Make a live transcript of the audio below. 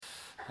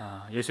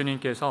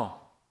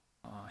예수님께서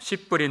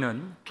씨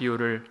뿌리는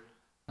비유를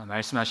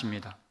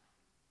말씀하십니다.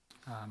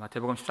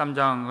 마태복음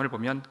 13장을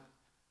보면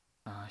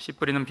씨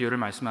뿌리는 비유를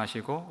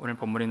말씀하시고 오늘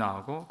본문이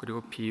나오고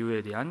그리고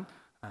비유에 대한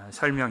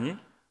설명이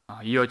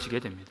이어지게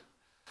됩니다.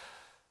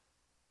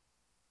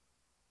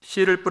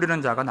 씨를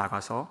뿌리는 자가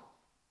나가서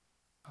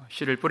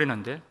씨를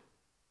뿌리는데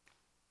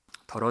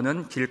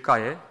더러는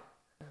길가에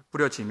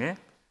뿌려짐에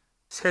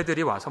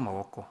새들이 와서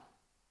먹었고,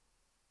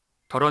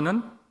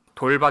 더러는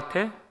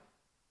돌밭에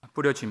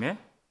뿌려짐에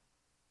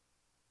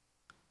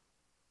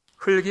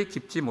흙이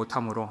깊지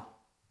못하므로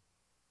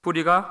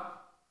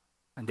뿌리가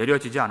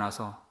내려지지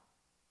않아서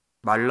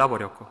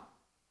말라버렸고,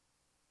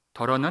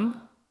 더러는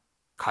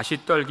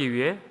가시떨기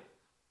위에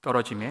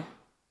떨어짐에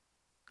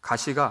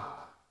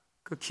가시가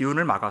그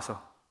기운을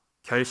막아서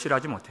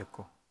결실하지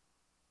못했고,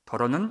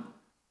 더러는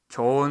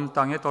좋은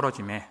땅에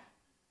떨어짐에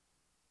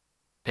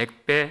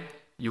 100배,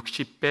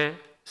 60배,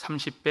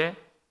 30배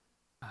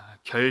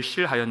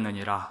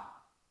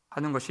결실하였느니라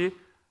하는 것이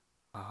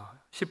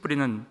씨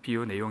뿌리는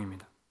비유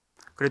내용입니다.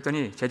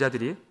 그랬더니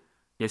제자들이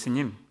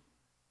예수님,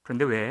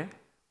 그런데 왜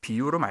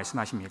비유로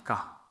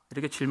말씀하십니까?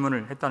 이렇게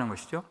질문을 했다는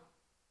것이죠.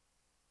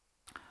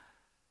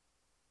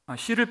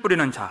 씨를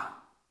뿌리는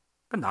자,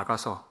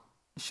 나가서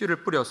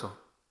씨를 뿌려서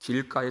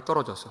길가에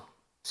떨어져서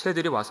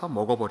새들이 와서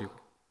먹어버리고,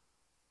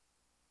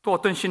 또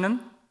어떤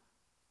씨는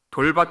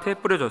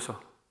돌밭에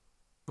뿌려져서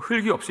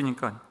흙이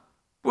없으니까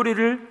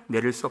뿌리를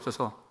내릴 수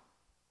없어서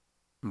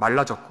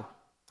말라졌고,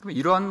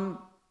 이러한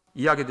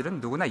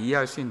이야기들은 누구나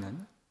이해할 수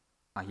있는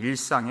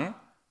일상의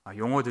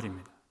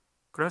용어들입니다.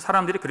 그런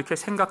사람들이 그렇게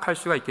생각할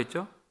수가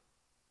있겠죠?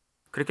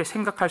 그렇게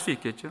생각할 수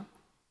있겠죠?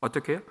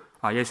 어떻게 해요?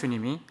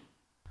 예수님이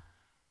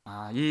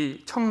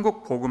이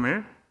천국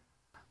복음을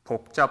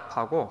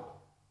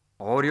복잡하고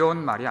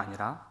어려운 말이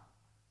아니라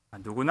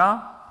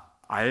누구나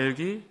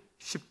알기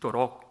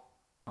쉽도록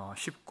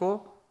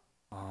쉽고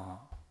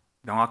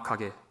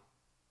명확하게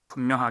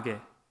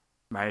분명하게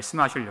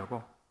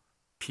말씀하시려고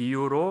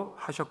비유로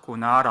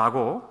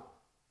하셨구나라고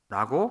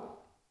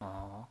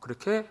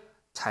그렇게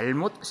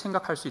잘못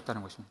생각할 수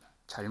있다는 것입니다.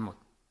 잘못.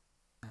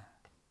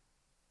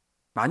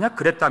 만약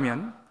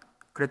그랬다면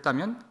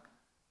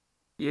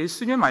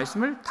예수님의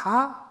말씀을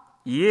다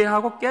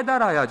이해하고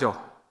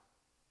깨달아야죠.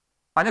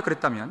 만약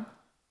그랬다면.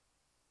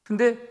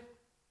 근데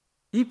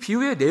이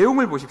비유의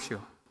내용을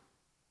보십시오.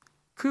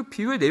 그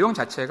비유의 내용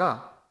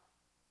자체가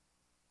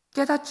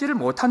깨닫지를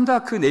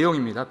못한다, 그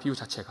내용입니다. 비유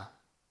자체가.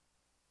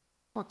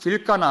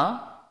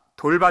 길가나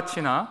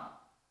돌밭이나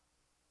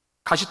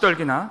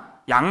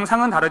가시떨기나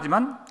양상은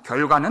다르지만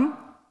결과는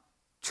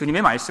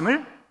주님의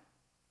말씀을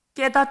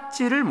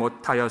깨닫지를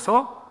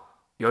못하여서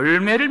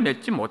열매를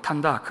맺지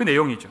못한다, 그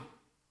내용이죠.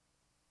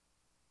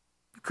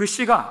 그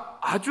씨가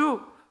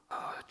아주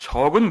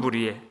적은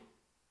무리에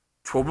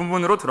좁은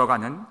문으로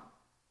들어가는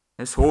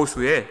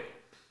소수의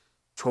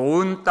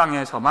좋은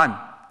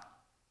땅에서만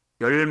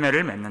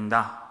열매를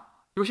맺는다.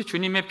 이것이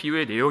주님의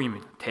비유의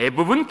내용입니다.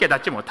 대부분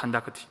깨닫지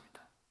못한다, 그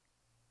뜻입니다.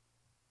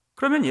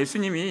 그러면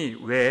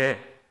예수님이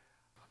왜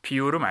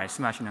비유로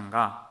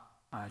말씀하시는가?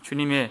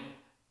 주님의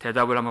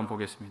대답을 한번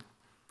보겠습니다.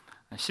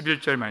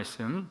 11절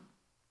말씀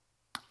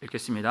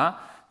읽겠습니다.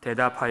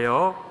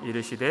 대답하여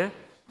이르시되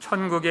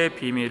천국의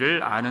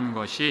비밀을 아는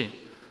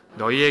것이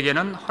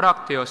너희에게는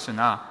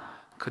허락되었으나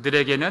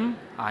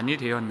그들에게는 아니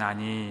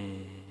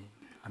되었나니.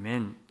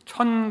 아멘.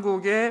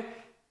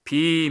 천국의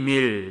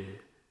비밀이라고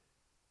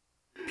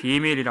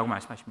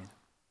말씀하십니다.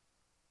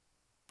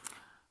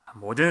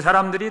 모든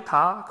사람들이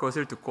다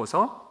그것을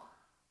듣고서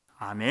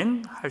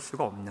아멘 할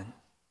수가 없는,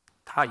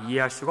 다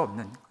이해할 수가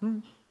없는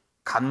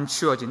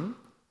감추어진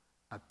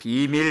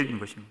비밀인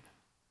것입니다.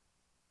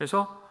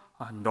 그래서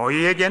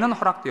너희에게는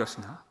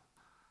허락되었으나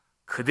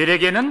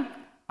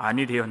그들에게는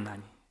아니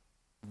되었나니,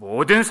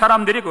 모든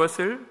사람들이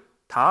그것을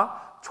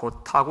다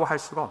좋다고 할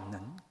수가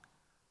없는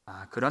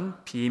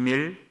그런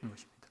비밀인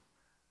것입니다.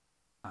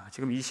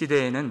 지금 이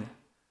시대에는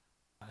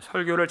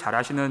설교를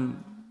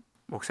잘하시는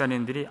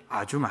목사님들이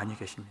아주 많이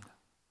계십니다.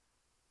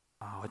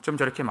 어쩜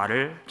저렇게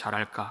말을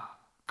잘할까?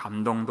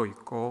 감동도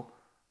있고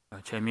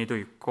재미도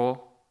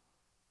있고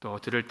또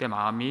들을 때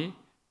마음이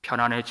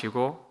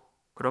편안해지고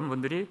그런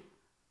분들이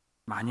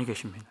많이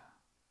계십니다.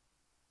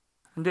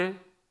 그런데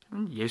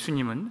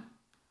예수님은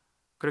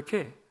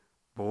그렇게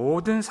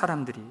모든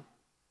사람들이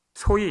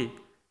소위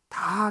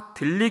다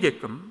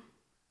들리게끔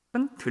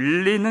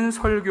들리는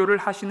설교를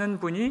하시는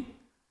분이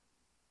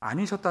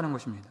아니셨다는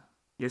것입니다.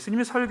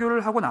 예수님이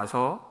설교를 하고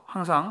나서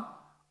항상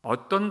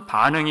어떤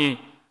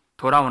반응이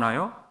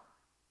돌아오나요?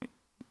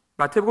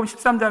 마태복음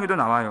 13장에도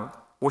나와요.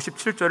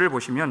 57절을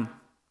보시면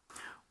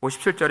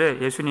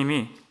 57절에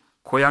예수님이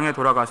고향에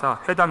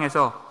돌아가서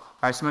회당에서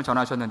말씀을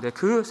전하셨는데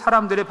그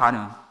사람들의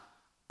반응,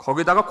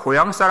 거기다가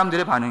고향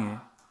사람들의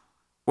반응이에요.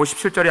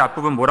 57절의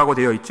앞부분 뭐라고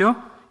되어 있죠?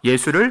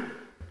 예수를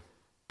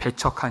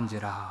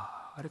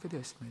배척한지라 이렇게 되어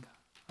있습니다.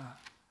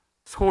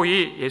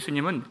 소위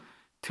예수님은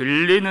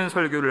들리는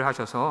설교를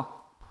하셔서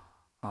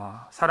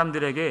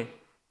사람들에게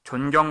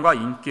존경과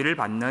인기를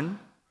받는,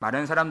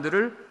 많은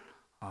사람들을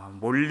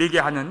몰리게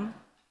하는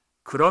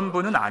그런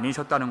분은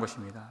아니셨다는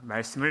것입니다.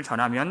 말씀을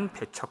전하면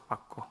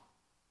배척받고,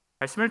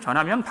 말씀을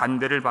전하면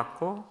반대를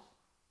받고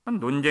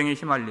논쟁에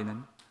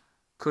휘말리는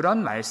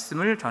그런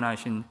말씀을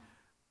전하신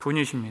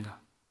분이십니다.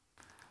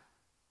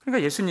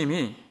 그러니까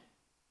예수님이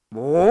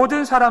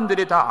모든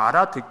사람들이 다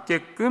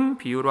알아듣게끔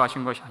비유로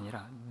하신 것이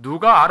아니라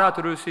누가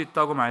알아들을 수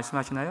있다고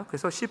말씀하시나요?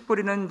 그래서 씨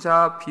뿌리는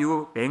자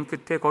비유 맨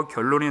끝에 거기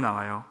결론이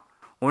나와요.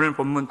 오늘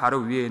본문 바로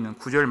위에 있는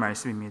 9절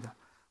말씀입니다.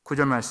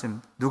 9절 말씀,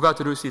 누가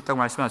들을 수 있다고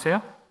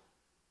말씀하세요?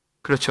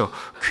 그렇죠.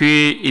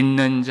 귀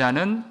있는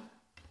자는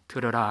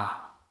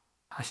들으라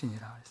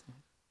하시니라.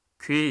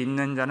 귀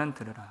있는 자는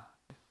들으라.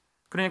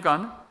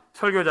 그러니까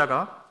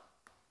설교자가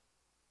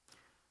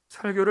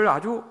설교를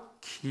아주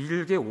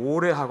길게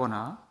오래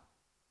하거나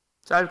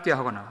짧게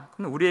하거나,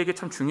 그건 우리에게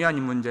참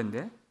중요한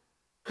문제인데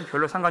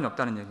별로 상관이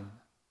없다는 얘기입니다.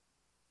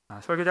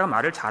 설교자가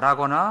말을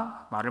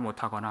잘하거나 말을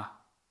못하거나,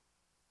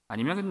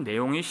 아니면 그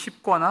내용이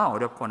쉽거나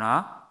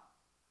어렵거나,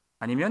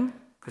 아니면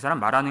그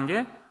사람 말하는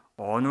게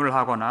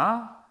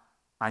어눌하거나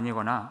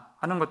아니거나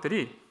하는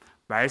것들이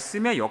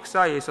말씀의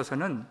역사에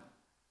있어서는,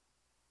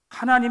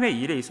 하나님의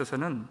일에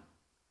있어서는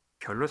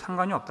별로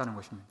상관이 없다는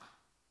것입니다.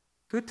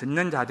 그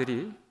듣는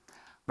자들이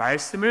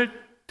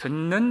말씀을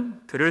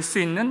들을 수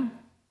있는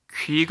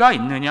귀가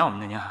있느냐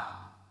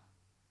없느냐,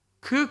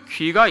 그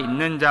귀가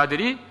있는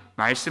자들이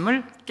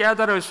말씀을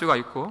깨달을 수가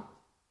있고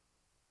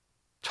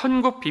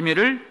천국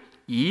비밀을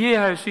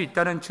이해할 수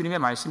있다는 주님의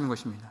말씀인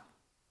것입니다.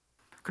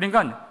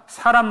 그러니까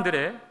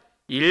사람들의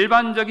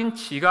일반적인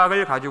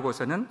지각을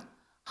가지고서는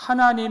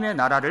하나님의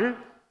나라를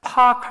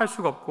파악할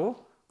수가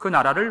없고 그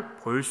나라를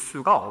볼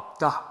수가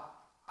없다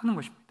하는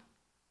것입니다.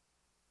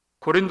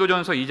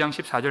 고린도전서 2장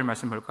 14절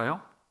말씀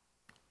볼까요?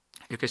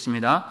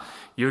 읽겠습니다.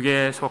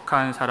 육에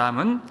속한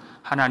사람은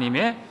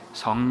하나님의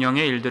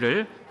성령의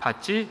일들을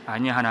받지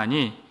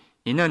아니하나니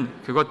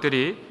이는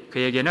그것들이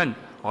그에게는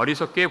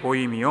어리석게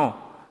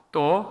보임이요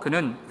또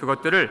그는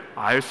그것들을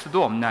알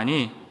수도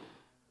없나니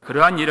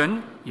그러한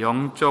일은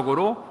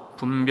영적으로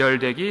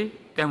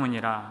분별되기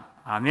때문이라.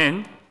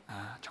 아멘.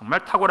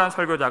 정말 탁월한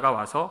설교자가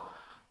와서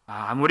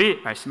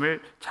아무리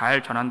말씀을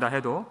잘 전한다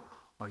해도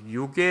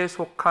육에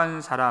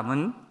속한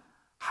사람은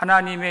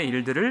하나님의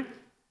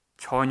일들을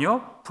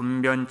전혀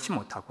분변치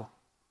못하고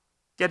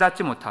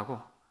깨닫지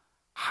못하고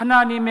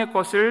하나님의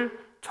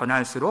것을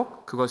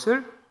전할수록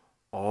그것을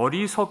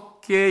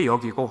어리석게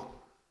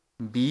여기고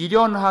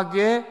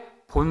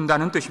미련하게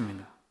본다는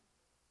뜻입니다.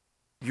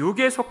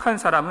 육에 속한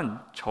사람은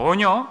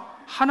전혀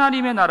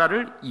하나님의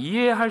나라를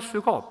이해할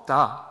수가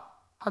없다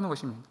하는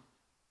것입니다.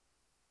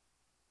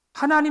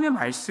 하나님의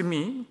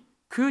말씀이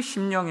그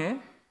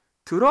심령에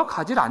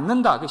들어가질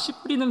않는다. 그 씨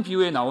뿌리는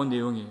비유에 나온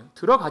내용이에요.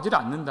 들어가질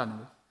않는다는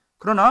거예요.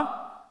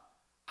 그러나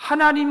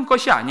하나님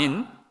것이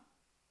아닌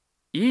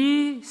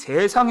이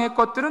세상의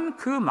것들은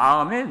그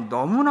마음에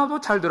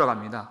너무나도 잘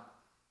들어갑니다.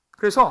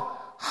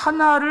 그래서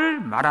하나를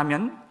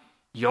말하면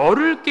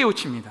열을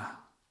깨우칩니다.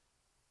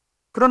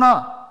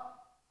 그러나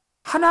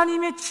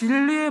하나님의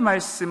진리의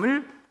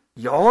말씀을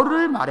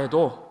열을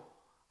말해도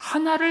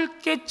하나를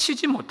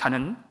깨치지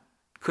못하는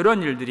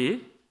그런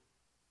일들이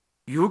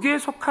육에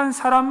속한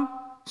사람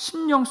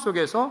심령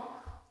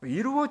속에서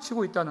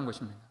이루어지고 있다는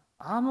것입니다.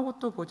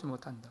 아무것도 보지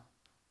못한다.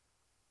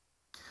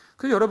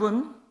 그래서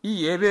여러분,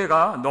 이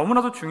예배가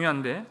너무나도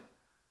중요한데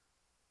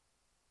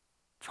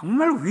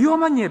정말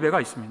위험한 예배가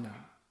있습니다.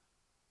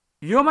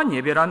 위험한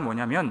예배란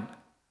뭐냐면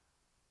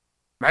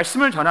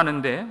말씀을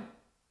전하는데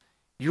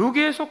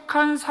육에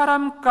속한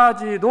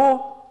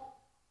사람까지도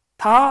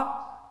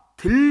다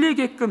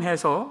들리게끔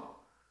해서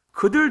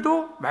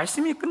그들도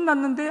말씀이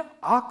끝났는데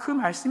그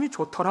말씀이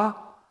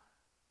좋더라,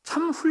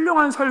 참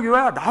훌륭한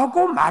설교야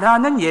라고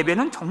말하는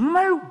예배는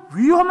정말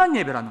위험한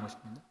예배라는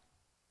것입니다.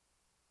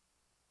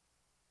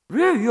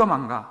 왜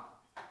위험한가?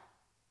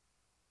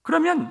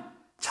 그러면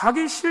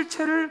자기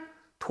실체를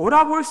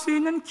돌아볼 수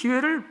있는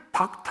기회를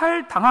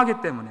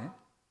박탈당하기 때문에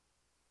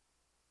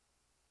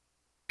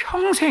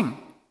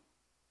평생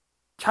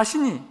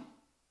자신이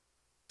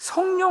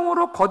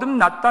성령으로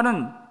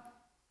거듭났다는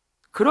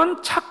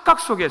그런 착각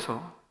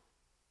속에서,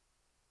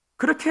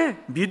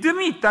 그렇게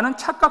믿음이 있다는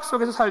착각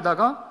속에서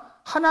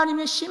살다가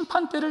하나님의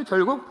심판대를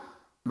결국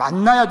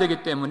만나야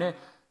되기 때문에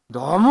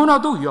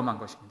너무나도 위험한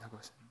것입니다.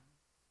 그것은.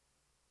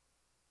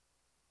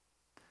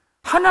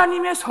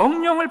 하나님의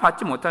성령을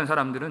받지 못한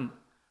사람들은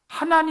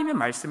하나님의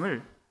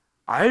말씀을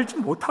알지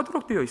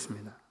못하도록 되어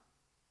있습니다.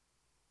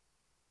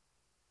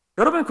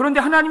 여러분, 그런데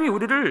하나님이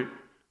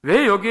우리를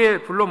왜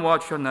여기에 불러 모아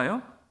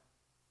주셨나요?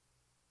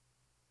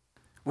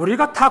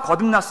 우리가 다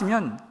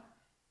거듭났으면,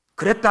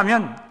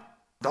 그랬다면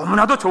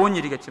너무나도 좋은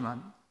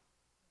일이겠지만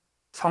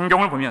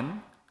성경을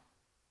보면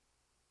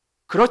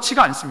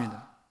그렇지가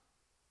않습니다.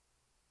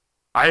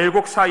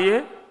 알곡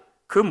사이에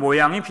그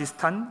모양이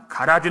비슷한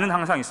가라지는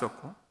항상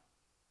있었고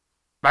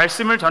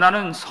말씀을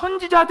전하는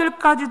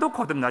선지자들까지도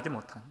거듭나지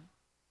못한,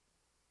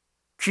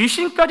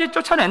 귀신까지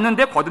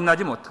쫓아냈는데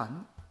거듭나지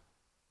못한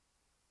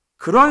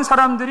그런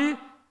사람들이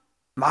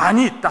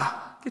많이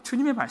있다. 그게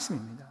주님의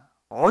말씀입니다.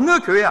 어느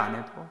교회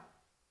안에도,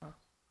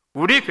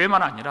 우리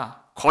교회만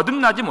아니라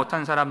거듭나지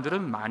못한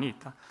사람들은 많이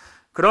있다.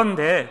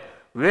 그런데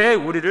왜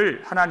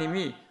우리를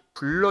하나님이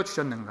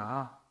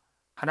불러주셨는가?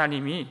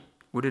 하나님이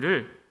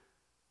우리를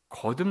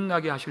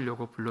거듭나게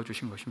하시려고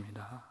불러주신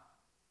것입니다.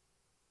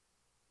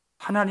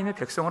 하나님의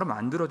백성으로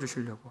만들어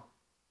주시려고.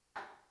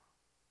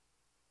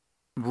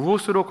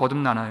 무엇으로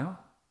거듭나나요?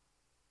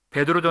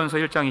 베드로전서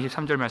 1장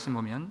 23절 말씀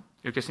보면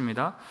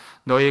읽겠습니다.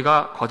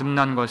 너희가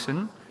거듭난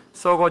것은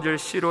썩어질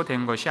씨로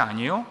된 것이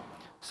아니요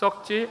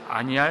썩지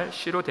아니할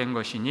씨로 된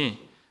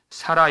것이니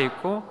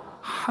살아있고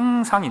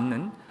항상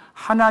있는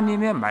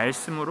하나님의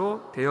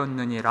말씀으로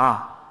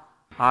되었느니라.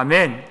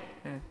 아멘.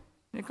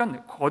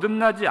 그러니까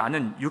거듭나지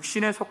않은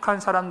육신에 속한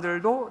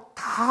사람들도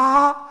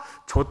다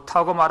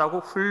좋다고 말하고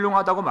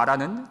훌륭하다고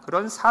말하는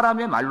그런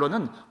사람의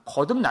말로는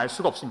거듭날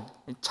수가 없습니다.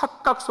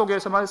 착각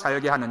속에서만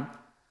살게 하는,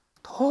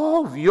 더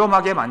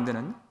위험하게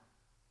만드는,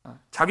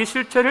 자기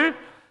실체를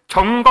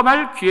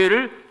점검할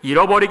기회를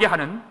잃어버리게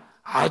하는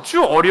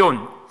아주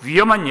어려운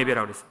위험한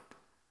예배라고 그랬습니다.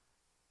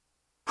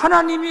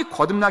 하나님이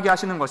거듭나게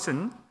하시는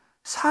것은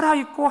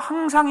살아있고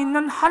항상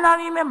있는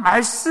하나님의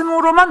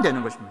말씀으로만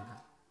되는 것입니다.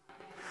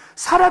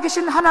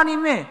 살아계신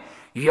하나님의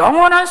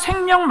영원한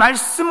생명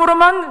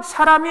말씀으로만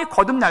사람이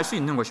거듭날 수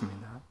있는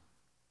것입니다.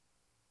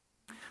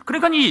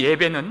 그러니까 이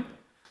예배는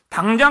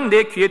당장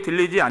내 귀에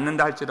들리지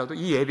않는다 할지라도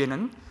이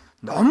예배는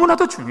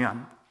너무나도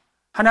중요한,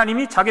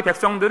 하나님이 자기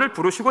백성들을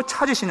부르시고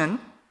찾으시는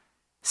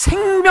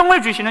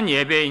생명을 주시는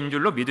예배인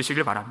줄로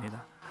믿으시길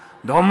바랍니다.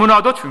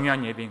 너무나도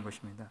중요한 예배인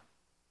것입니다.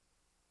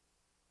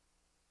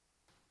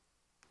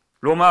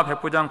 로마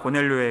백부장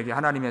고넬료에게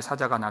하나님의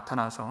사자가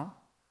나타나서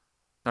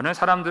너는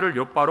사람들을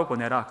요바로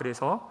보내라.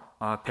 그래서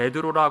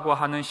베드로라고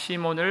하는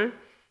시몬을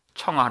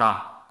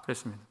청하라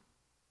그랬습니다.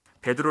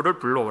 베드로를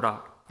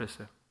불러오라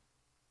그랬어요.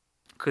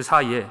 그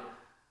사이에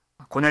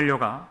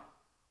고넬료가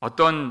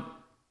어떤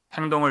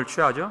행동을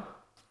취하죠?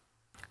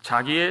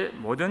 자기의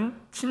모든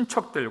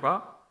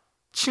친척들과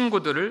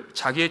친구들을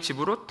자기의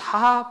집으로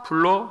다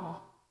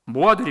불러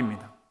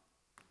모아드립니다.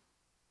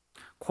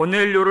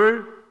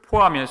 고넬료를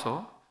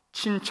포함해서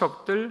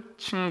친척들,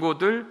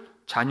 친구들,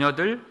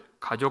 자녀들,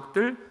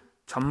 가족들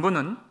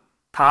전부는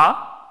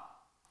다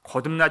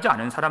거듭나지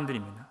않은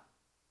사람들입니다.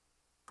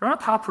 그러나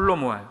다 불러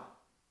모아요.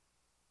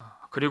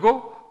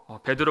 그리고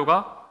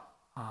베드로가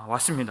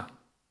왔습니다.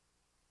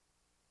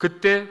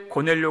 그때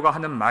고넬료가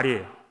하는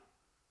말이에요.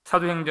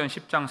 사도행전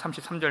 10장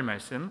 33절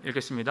말씀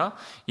읽겠습니다.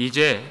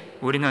 이제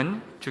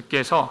우리는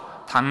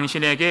주께서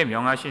당신에게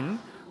명하신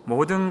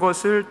모든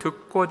것을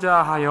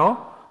듣고자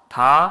하여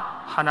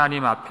다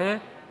하나님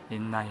앞에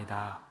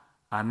있나이다.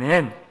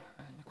 아멘.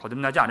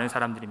 거듭나지 않은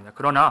사람들입니다.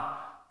 그러나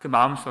그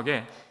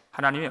마음속에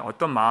하나님이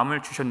어떤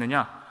마음을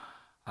주셨느냐?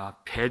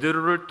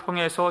 베드로를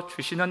통해서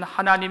주시는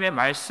하나님의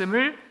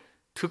말씀을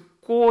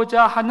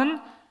듣고자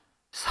하는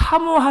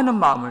사모하는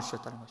마음을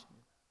주셨다는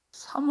것입니다.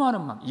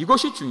 사모하는 마음,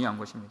 이것이 중요한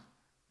것입니다.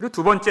 그리고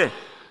두 번째,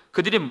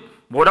 그들이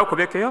뭐라고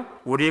고백해요?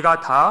 우리가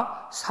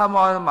다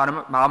사모하는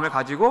마음을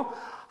가지고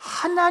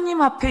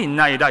하나님 앞에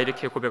있나이다,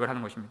 이렇게 고백을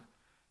하는 것입니다.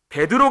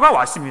 베드로가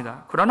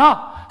왔습니다.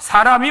 그러나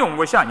사람이 온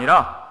것이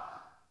아니라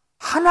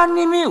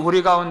하나님이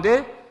우리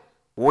가운데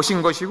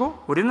오신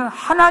것이고 우리는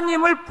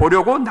하나님을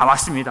보려고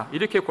나왔습니다.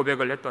 이렇게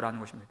고백을 했더라는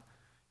것입니다.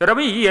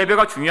 여러분, 이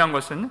예배가 중요한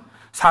것은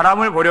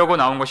사람을 보려고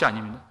나온 것이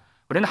아닙니다.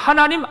 우리는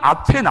하나님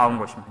앞에 나온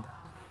것입니다.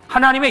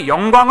 하나님의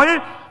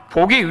영광을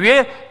보기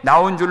위해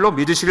나온 줄로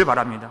믿으시길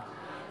바랍니다.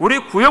 우리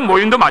구역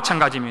모임도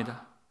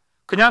마찬가지입니다.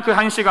 그냥 그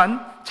한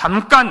시간,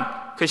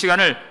 잠깐 그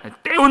시간을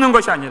때우는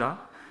것이 아니라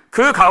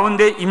그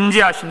가운데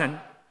임재하시는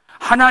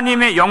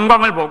하나님의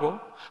영광을 보고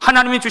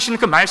하나님이 주신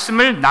그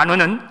말씀을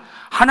나누는,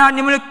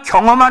 하나님을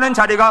경험하는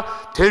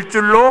자리가 될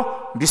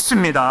줄로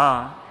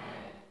믿습니다.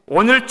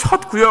 오늘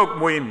첫 구역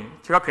모임이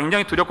제가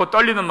굉장히 두렵고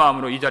떨리는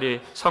마음으로 이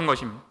자리에 선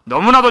것입니다.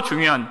 너무나도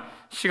중요한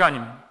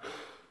시간입니다.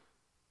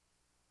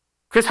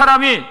 그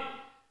사람이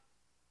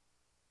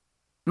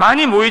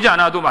많이 모이지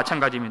않아도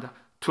마찬가지입니다.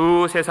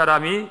 두세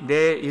사람이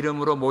내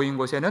이름으로 모인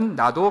곳에는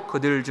나도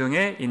그들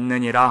중에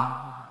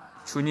있느니라.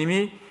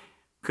 주님이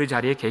그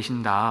자리에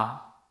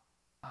계신다.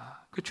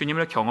 그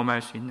주님을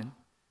경험할 수 있는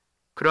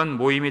그런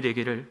모임이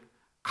되기를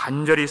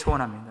간절히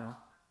소원합니다.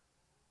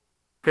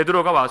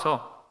 베드로가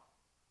와서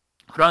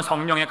그러한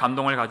성령의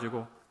감동을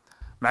가지고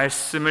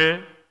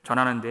말씀을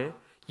전하는데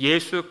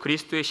예수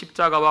그리스도의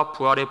십자가와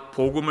부활의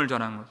복음을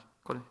전하는 거죠.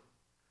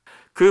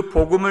 그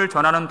복음을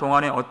전하는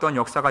동안에 어떤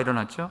역사가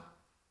일어났죠?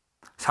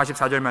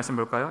 44절 말씀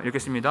볼까요?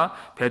 읽겠습니다.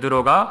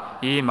 베드로가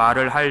이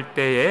말을 할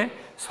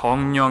때에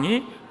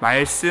성령이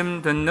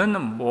말씀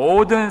듣는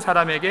모든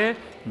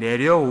사람에게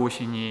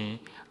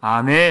내려오시니.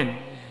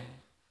 아멘.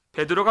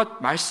 베드로가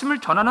말씀을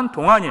전하는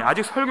동안이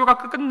아직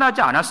설교가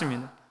끝나지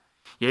않았습니다.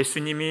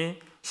 예수님이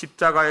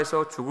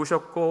십자가에서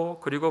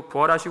죽으셨고 그리고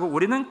부활하시고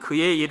우리는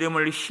그의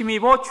이름을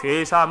힘입어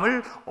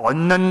죄사함을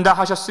얻는다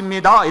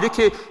하셨습니다.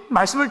 이렇게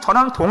말씀을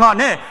전하는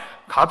동안에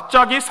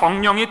갑자기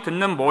성령이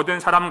듣는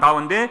모든 사람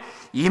가운데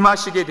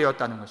임하시게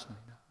되었다는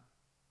것입니다.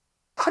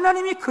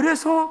 하나님이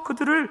그래서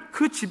그들을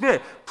그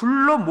집에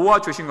불러 모아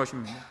주신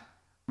것입니다.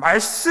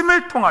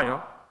 말씀을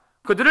통하여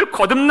그들을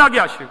거듭나게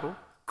하시고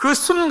그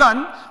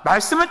순간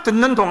말씀을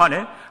듣는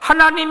동안에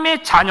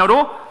하나님의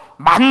자녀로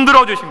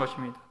만들어 주신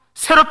것입니다.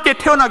 새롭게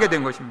태어나게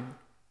된 것입니다.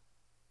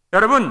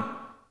 여러분,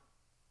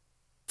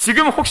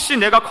 지금 혹시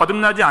내가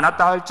거듭나지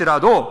않았다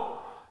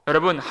할지라도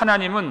여러분,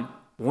 하나님은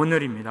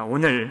오늘입니다.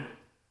 오늘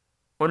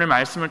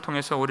말씀을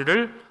통해서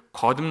우리를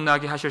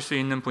거듭나게 하실 수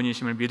있는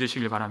분이심을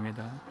믿으시길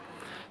바랍니다.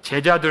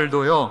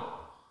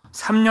 제자들도요,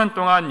 3년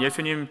동안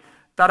예수님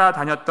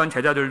따라다녔던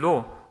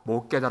제자들도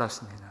못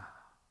깨달았습니다.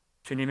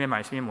 주님의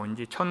말씀이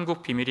뭔지,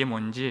 천국 비밀이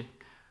뭔지,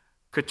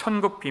 그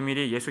천국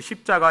비밀이 예수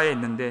십자가에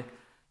있는데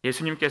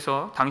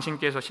예수님께서,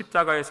 당신께서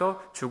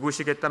십자가에서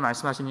죽으시겠다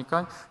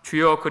말씀하시니까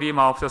주여 그리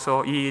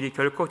마옵소서, 이 일이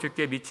결코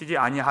주께 미치지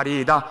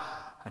아니하리이다,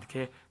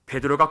 이렇게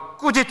베드로가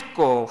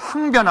꾸짖고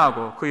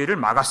항변하고 그 일을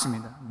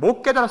막았습니다.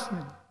 못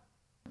깨달았습니다.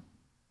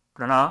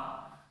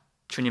 그러나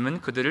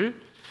주님은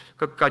그들을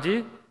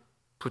끝까지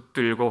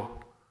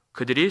붙들고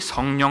그들이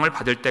성령을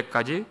받을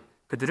때까지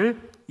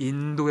그들을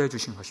인도해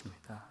주신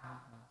것입니다.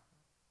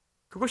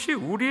 그것이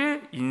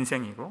우리의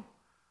인생이고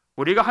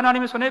우리가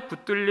하나님의 손에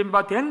붙들림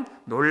바 된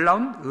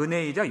놀라운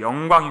은혜이자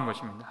영광인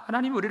것입니다.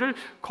 하나님 우리를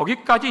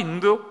거기까지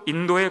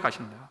인도해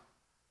가신다.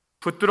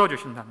 붙들어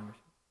주신다는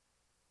것입니다.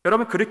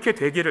 여러분, 그렇게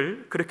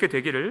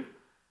되기를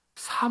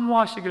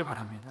사모하시길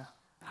바랍니다.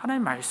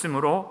 하나님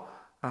말씀으로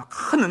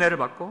큰 은혜를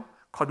받고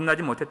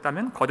거듭나지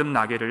못했다면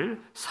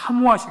거듭나기를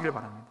사모하시길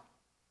바랍니다.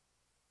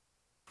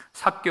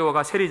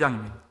 삭개오가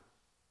세리장입니다.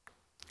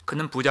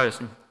 그는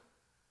부자였습니다.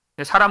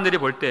 사람들이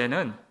볼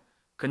때에는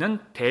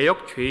그는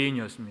대역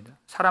죄인이었습니다.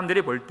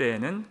 사람들이 볼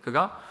때에는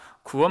그가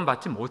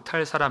구원받지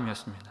못할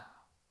사람이었습니다.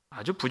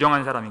 아주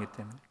부정한 사람이기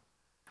때문에.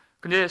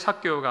 근데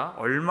삭개오가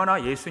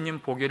얼마나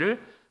예수님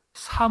보기를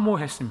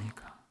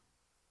사모했습니까?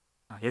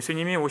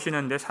 예수님이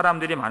오시는데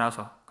사람들이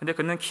많아서, 근데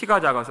그는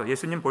키가 작아서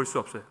예수님 볼 수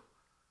없어요.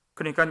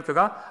 그러니까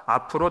그가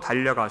앞으로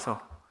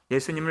달려가서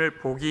예수님을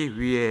보기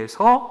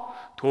위해서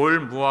돌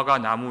무화과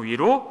나무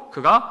위로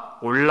그가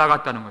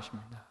올라갔다는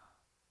것입니다.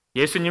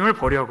 예수님을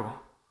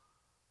보려고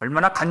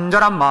얼마나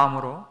간절한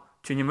마음으로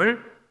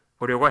주님을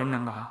보려고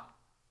했는가.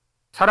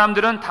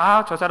 사람들은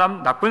다 저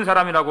사람 나쁜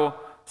사람이라고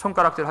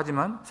손가락질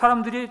하지만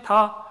사람들이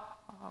다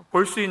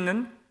볼 수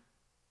있는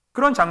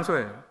그런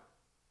장소예요.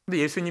 근데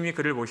예수님이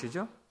그를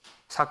보시죠.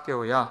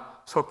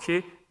 삭개오야,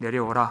 속히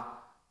내려오라.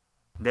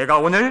 내가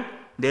오늘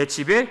내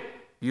집에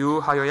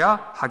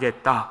유하여야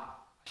하겠다.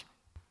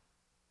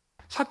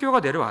 삭개오가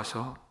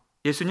내려와서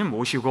예수님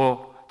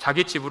모시고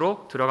자기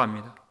집으로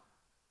들어갑니다.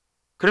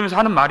 그러면서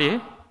하는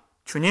말이,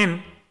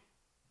 주님,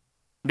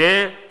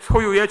 내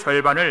소유의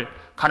절반을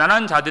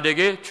가난한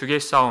자들에게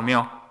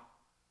주겠사오며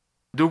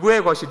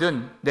누구의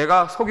것이든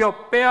내가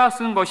속여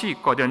빼앗은 것이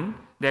있거든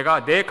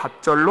내가 내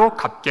갑절로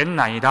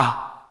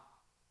갚겠나이다.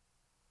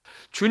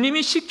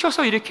 주님이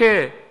시켜서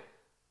이렇게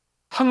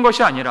한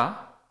것이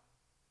아니라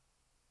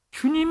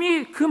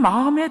주님이 그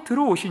마음에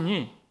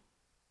들어오시니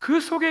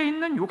그 속에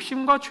있는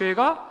욕심과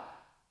죄가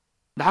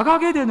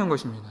나가게 되는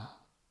것입니다.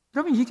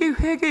 여러분, 이게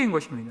회개인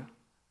것입니다.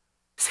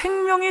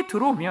 생명이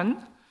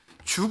들어오면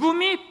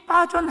죽음이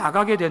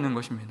빠져나가게 되는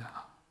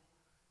것입니다.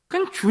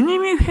 그건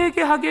주님이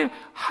회개하게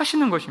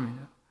하시는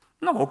것입니다.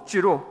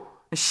 억지로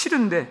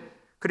싫은데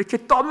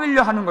그렇게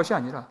떠밀려 하는 것이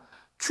아니라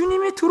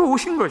주님이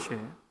들어오신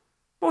것이에요.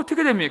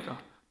 어떻게 됩니까?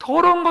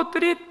 더러운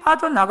것들이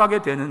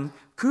빠져나가게 되는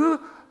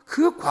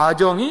그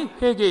과정이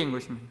회개인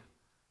것입니다.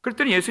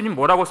 그랬더니 예수님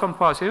뭐라고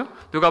선포하세요?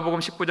 누가복음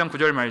 19장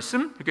 9절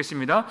말씀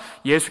읽겠습니다.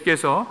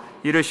 예수께서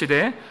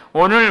이르시되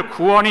오늘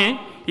구원이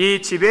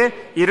이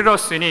집에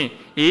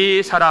이르렀으니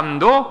이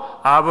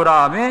사람도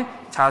아브라함의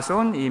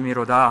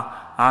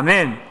자손이미로다.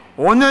 아멘.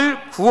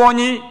 오늘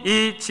구원이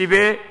이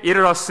집에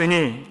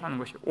이르렀으니 하는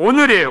것이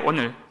오늘이에요.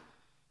 오늘.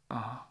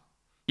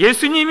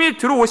 예수님이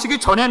들어오시기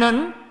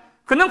전에는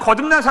그는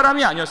거듭난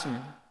사람이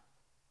아니었습니다.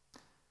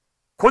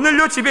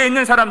 고넬료 집에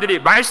있는 사람들이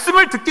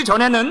말씀을 듣기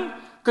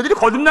전에는 그들이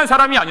거듭난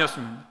사람이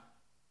아니었습니다.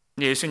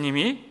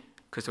 예수님이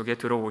그 속에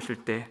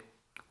들어오실 때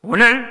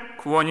오늘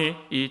구원이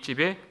이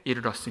집에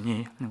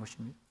이르렀으니 하는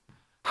것입니다.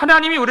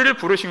 하나님이 우리를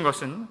부르신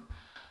것은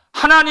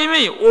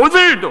하나님이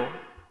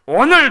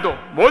오늘도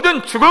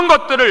모든 죽은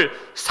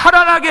것들을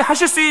살아나게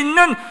하실 수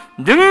있는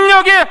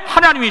능력의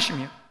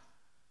하나님이시며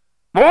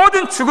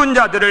모든 죽은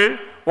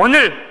자들을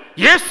오늘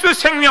예수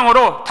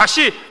생명으로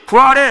다시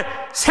부활의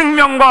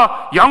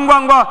생명과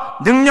영광과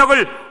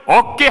능력을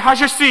얻게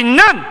하실 수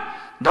있는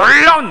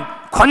놀라운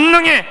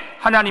권능의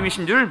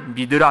하나님이신 줄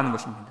믿으라는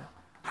것입니다.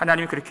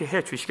 하나님이 그렇게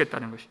해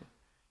주시겠다는 것이에요.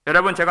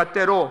 여러분, 제가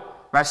때로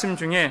말씀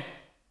중에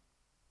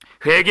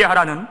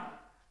회개하라는,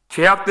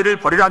 죄악들을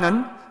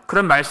버리라는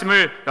그런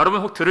말씀을 여러분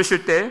혹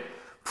들으실 때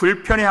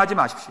불편해하지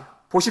마십시오.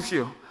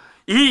 보십시오.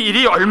 이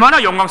일이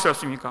얼마나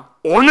영광스럽습니까?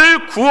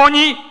 오늘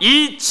구원이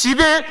이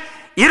집에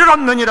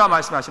이르렀느니라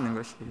말씀하시는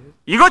것이에요.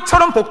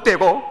 이것처럼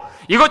복되고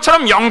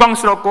이것처럼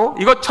영광스럽고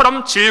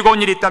이것처럼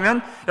즐거운 일이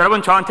있다면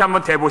여러분 저한테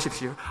한번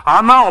대보십시오.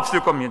 아마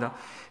없을 겁니다.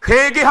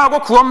 회개하고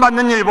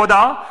구원받는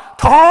일보다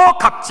더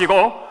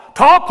값지고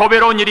더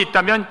보배로운 일이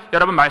있다면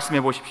여러분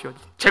말씀해 보십시오.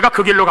 제가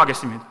그 길로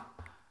가겠습니다.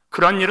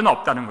 그런 일은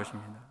없다는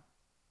것입니다.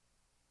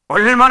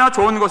 얼마나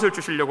좋은 것을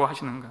주시려고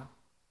하시는가.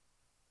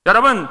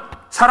 여러분,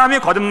 사람이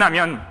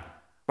거듭나면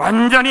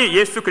완전히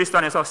예수 그리스도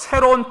안에서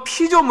새로운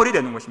피조물이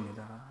되는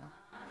것입니다.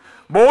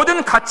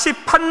 모든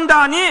가치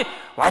판단이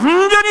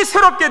완전히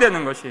새롭게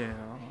되는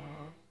것이에요.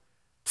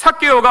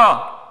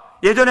 삭개오가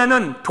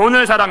예전에는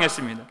돈을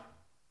사랑했습니다.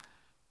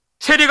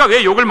 세리가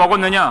왜 욕을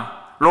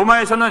먹었느냐?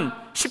 로마에서는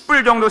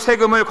 10불 정도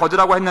세금을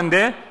거두라고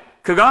했는데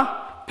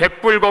그가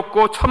 100불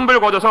걷고 1000불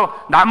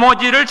걷어서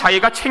나머지를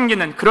자기가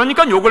챙기는,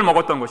 그러니까 욕을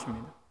먹었던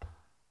것입니다.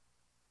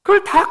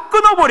 그걸 다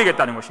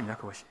끊어버리겠다는 것입니다.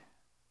 그것이.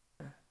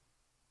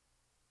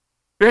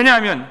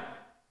 왜냐하면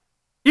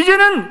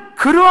이제는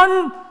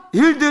그러한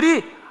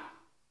일들이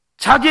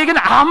자기에게는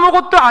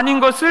아무것도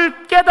아닌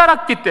것을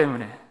깨달았기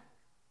때문에,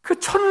 그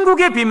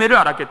천국의 비밀을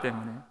알았기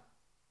때문에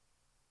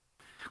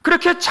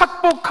그렇게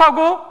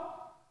착복하고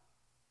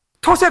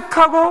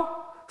토색하고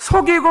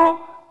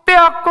속이고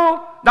빼앗고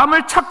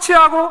남을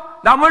착취하고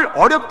남을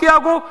어렵게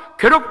하고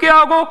괴롭게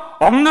하고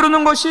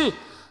억누르는 것이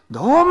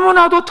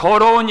너무나도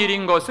더러운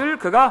일인 것을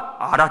그가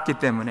알았기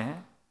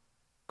때문에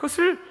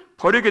그것을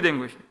버리게 된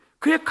것이에요.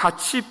 그의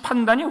가치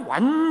판단이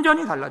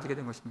완전히 달라지게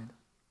된 것입니다.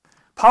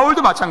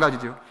 바울도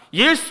마찬가지죠.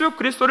 예수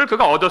그리스도를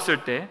그가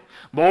얻었을 때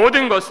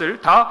모든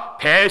것을 다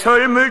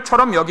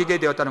배설물처럼 여기게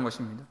되었다는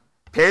것입니다.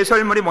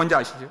 배설물이 뭔지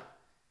아시죠?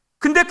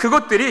 근데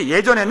그것들이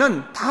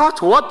예전에는 다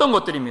좋았던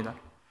것들입니다.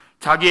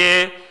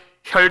 자기의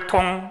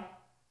혈통,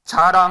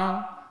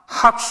 자랑,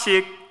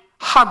 학식,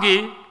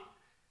 학위,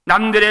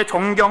 남들의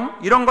존경,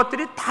 이런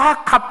것들이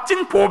다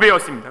값진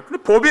보배였습니다.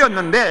 근데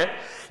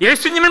보배였는데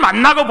예수님을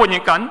만나고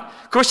보니까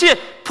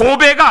그것이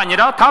보배가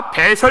아니라 다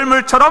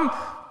배설물처럼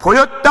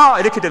보였다,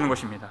 이렇게 되는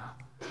것입니다.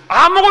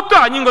 아무것도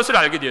아닌 것을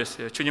알게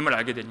되었어요. 주님을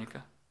알게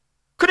되니까.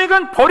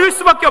 그러니까 버릴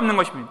수밖에 없는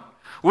것입니다.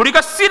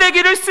 우리가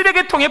쓰레기를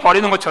쓰레기통에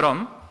버리는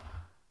것처럼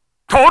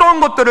더러운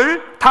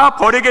것들을 다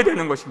버리게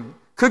되는 것입니다.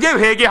 그게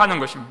회개하는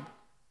것입니다.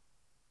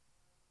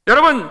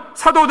 여러분,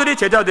 사도들이,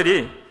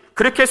 제자들이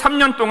그렇게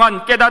 3년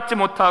동안 깨닫지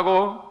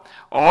못하고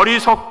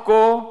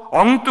어리석고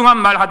엉뚱한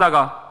말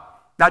하다가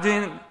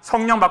나중에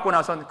성령 받고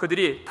나서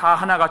그들이 다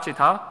하나같이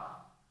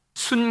다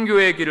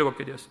순교의 길을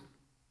걷게 되었습니다.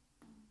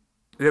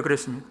 왜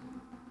그랬습니까?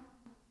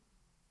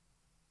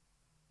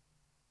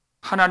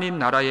 하나님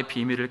나라의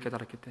비밀을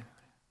깨달았기 때문에,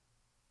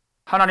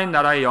 하나님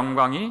나라의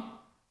영광이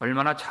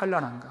얼마나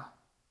찬란한가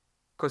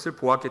그것을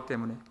보았기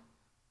때문에,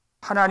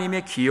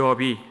 하나님의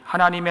기업이,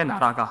 하나님의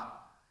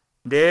나라가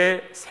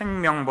내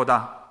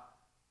생명보다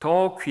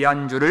더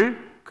귀한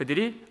줄을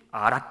그들이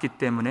알았기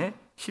때문에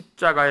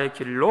십자가의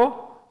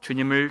길로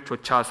주님을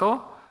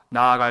쫓아서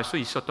나아갈 수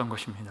있었던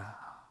것입니다.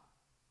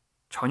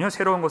 전혀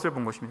새로운 것을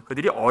본 것입니다.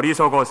 그들이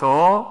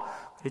어리석어서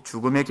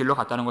죽음의 길로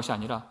갔다는 것이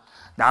아니라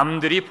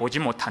남들이 보지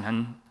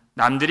못하는,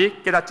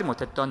 남들이 깨닫지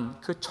못했던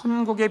그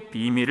천국의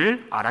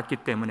비밀을 알았기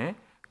때문에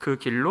그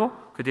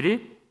길로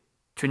그들이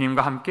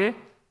주님과 함께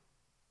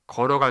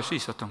걸어갈 수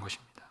있었던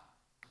것입니다.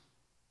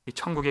 이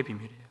천국의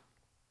비밀이에요.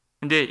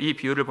 근데 이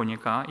비유를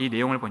보니까, 이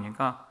내용을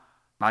보니까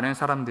많은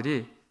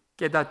사람들이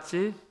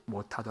깨닫지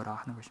못하더라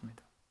하는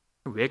것입니다.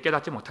 왜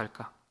깨닫지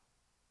못할까?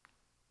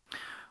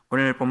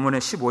 오늘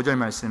본문의 15절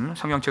말씀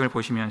성경책을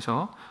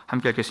보시면서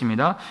함께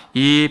읽겠습니다.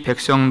 이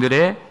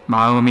백성들의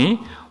마음이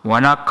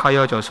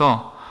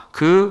완악하여져서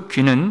그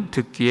귀는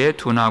듣기에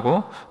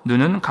둔하고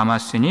눈은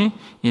감았으니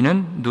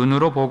이는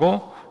눈으로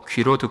보고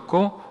귀로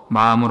듣고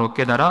마음으로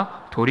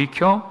깨달아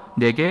돌이켜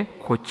내게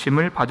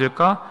고침을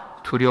받을까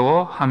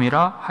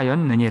두려워함이라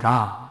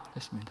하였느니라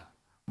했습니다.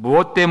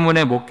 무엇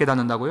때문에 못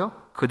깨닫는다고요?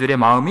 그들의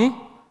마음이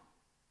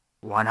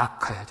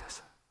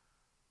완악하여져서,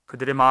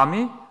 그들의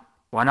마음이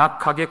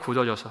완악하게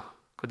굳어져서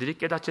그들이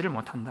깨닫지를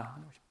못한다.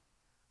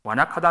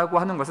 완악하다고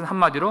하는 것은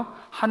한마디로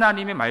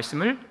하나님의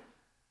말씀을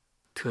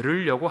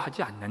들으려고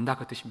하지 않는다,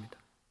 그 뜻입니다.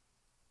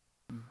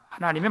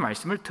 하나님의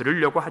말씀을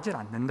들으려고 하지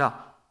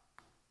않는다.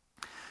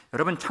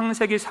 여러분,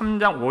 창세기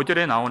 3장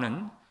 5절에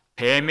나오는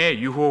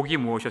뱀의 유혹이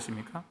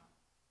무엇이었습니까?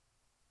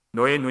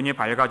 너의 눈이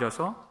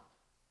밝아져서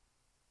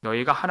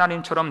너희가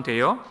하나님처럼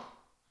되어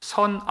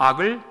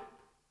선악을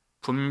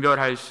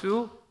분별할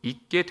수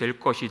있게 될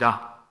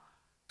것이다.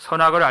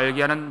 선악을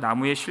알게 하는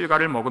나무의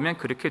실과를 먹으면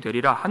그렇게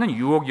되리라 하는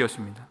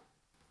유혹이었습니다.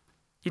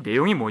 이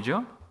내용이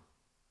뭐죠?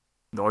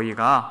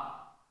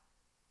 너희가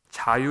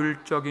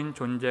자율적인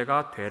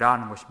존재가 되라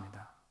하는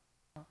것입니다.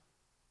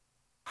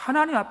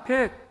 하나님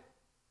앞에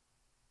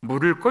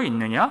물을 거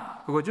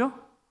있느냐? 그거죠?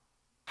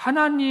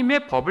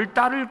 하나님의 법을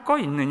따를 거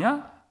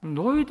있느냐?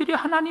 너희들이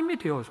하나님이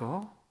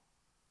되어서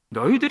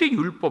너희들이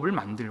율법을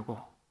만들고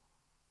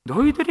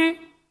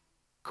너희들이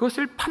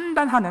그것을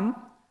판단하는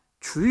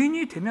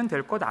주인이 되면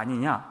될 것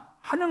아니냐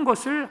하는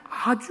것을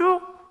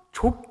아주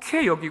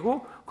좋게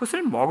여기고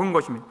그것을 먹은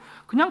것입니다.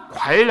 그냥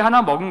과일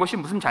하나 먹은 것이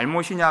무슨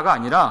잘못이냐가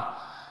아니라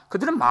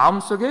그들은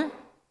마음속에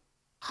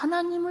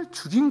하나님을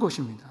죽인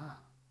것입니다.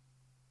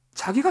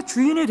 자기가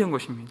주인이 된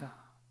것입니다.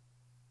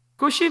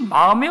 그것이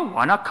마음의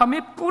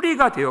완악함의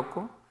뿌리가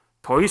되었고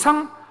더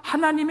이상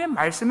하나님의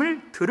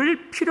말씀을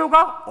들을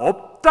필요가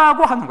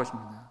없다고 하는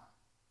것입니다.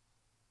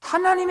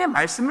 하나님의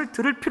말씀을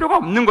들을 필요가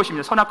없는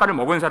것입니다. 선악과를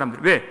먹은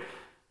사람들. 왜?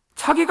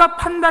 자기가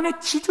판단의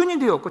기준이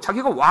되었고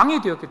자기가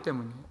왕이 되었기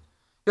때문에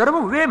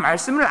여러분, 왜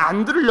말씀을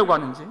안 들으려고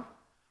하는지,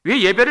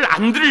 왜 예배를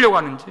안 들으려고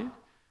하는지,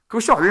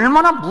 그것이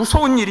얼마나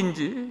무서운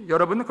일인지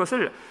여러분은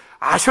그것을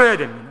아셔야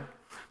됩니다.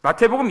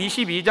 마태복음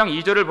 22장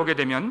 2절을 보게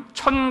되면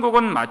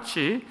천국은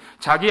마치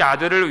자기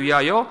아들을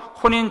위하여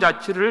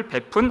혼인잔치를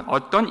베푼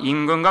어떤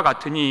임금과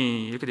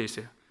같으니, 이렇게 되어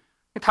있어요.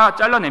 다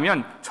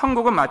잘라내면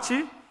천국은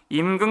마치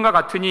임금과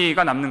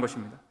같으니가 남는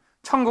것입니다.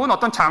 천국은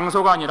어떤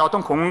장소가 아니라,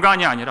 어떤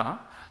공간이 아니라,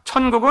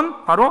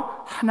 천국은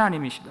바로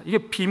하나님이시다.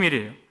 이게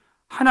비밀이에요.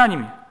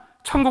 하나님이에요.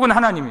 천국은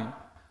하나님이에요.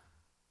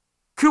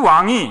 그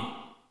왕이,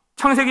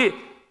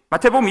 창세기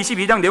마태복음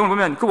 22장 내용을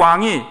보면 그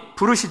왕이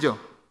부르시죠.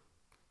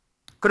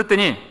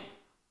 그랬더니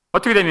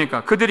어떻게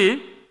됩니까?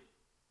 그들이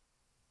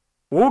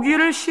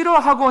오기를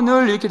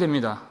싫어하거늘 이렇게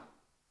됩니다.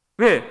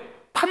 왜?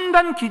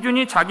 판단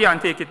기준이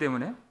자기한테 있기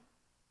때문에.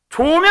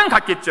 좋으면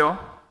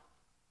갔겠죠.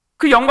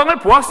 그 영광을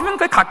보았으면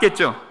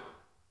갔겠죠.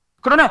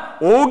 그러나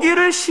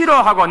오기를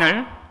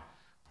싫어하거늘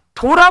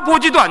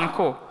돌아보지도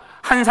않고,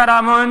 한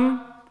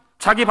사람은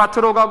자기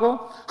밭으로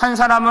가고, 한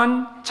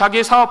사람은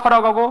자기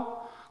사업하러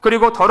가고,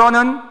 그리고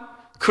더러는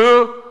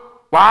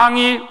그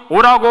왕이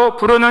오라고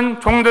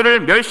부르는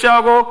종들을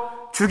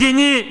멸시하고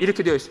죽이니,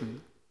 이렇게 되어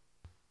있습니다.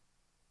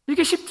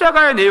 이게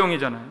십자가의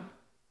내용이잖아요.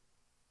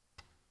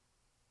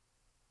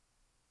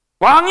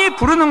 왕이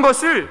부르는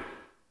것을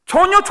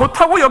전혀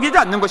좋다고 여기지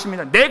않는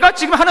것입니다. 내가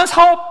지금 하는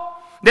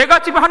사업, 내가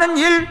지금 하는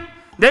일,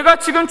 내가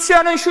지금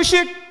취하는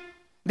휴식,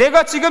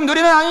 내가 지금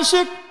누리는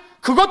안식,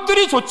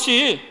 그것들이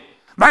좋지,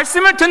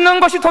 말씀을 듣는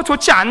것이 더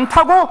좋지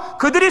않다고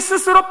그들이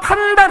스스로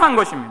판단한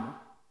것입니다.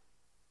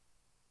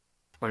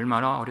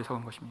 얼마나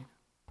어리석은 것입니까?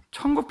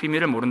 천국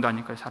비밀을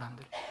모른다니까요,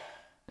 사람들이.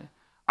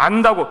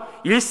 안다고,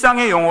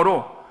 일상의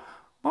용어로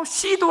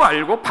씨도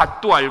알고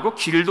밭도 알고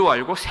길도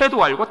알고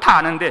새도 알고 다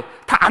아는데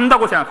다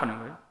안다고 생각하는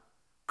거예요.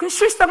 그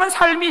실상은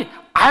삶이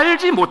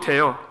알지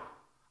못해요.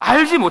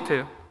 알지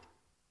못해요.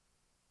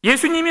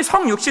 예수님이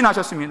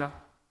성육신하셨습니다.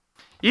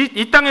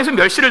 이 땅에서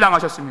멸시를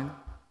당하셨습니다.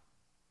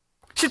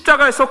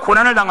 십자가에서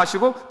고난을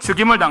당하시고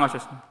죽임을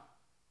당하셨습니다.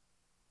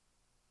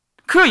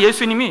 그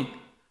예수님이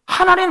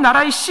하나님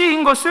나라의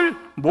씨인 것을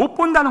못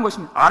본다는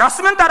것입니다.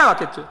 알았으면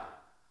따라갔겠죠.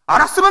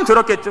 알았으면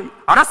들었겠죠.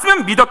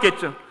 알았으면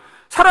믿었겠죠.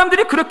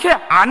 사람들이 그렇게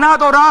안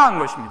하더라 한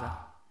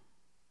것입니다.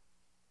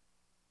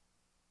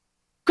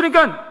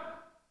 그러니까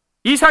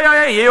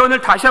이사야의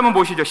예언을 다시 한번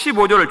보시죠.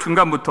 15절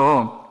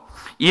중간부터,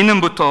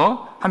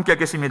 이는부터 함께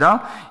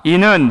읽겠습니다.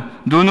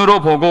 이는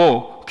눈으로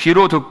보고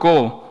귀로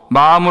듣고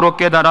마음으로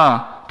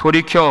깨달아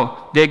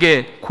돌이켜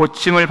내게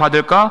고침을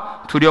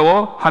받을까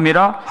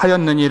두려워함이라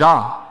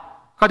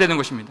하였느니라가 되는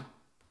것입니다.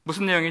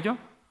 무슨 내용이죠?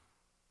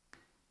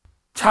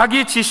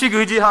 자기 지식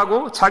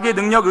의지하고 자기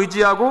능력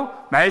의지하고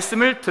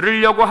말씀을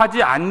들으려고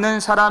하지 않는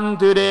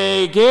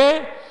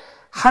사람들에게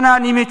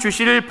하나님이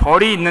주실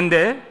벌이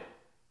있는데,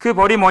 그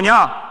벌이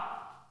뭐냐?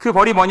 그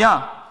벌이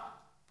뭐냐?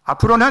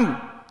 앞으로는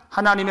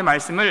하나님의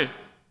말씀을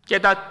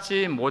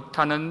깨닫지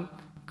못하는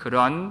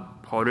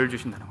그러한 벌을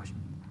주신다는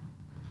것입니다.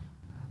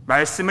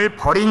 말씀을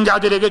버린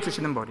자들에게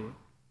주시는 벌이에요.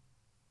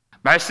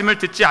 말씀을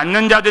듣지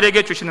않는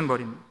자들에게 주시는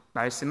벌입니다.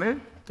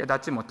 말씀을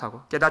깨닫지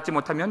못하고, 깨닫지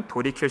못하면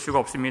돌이킬 수가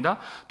없습니다.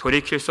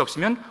 돌이킬 수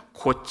없으면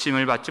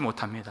고침을 받지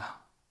못합니다.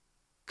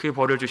 그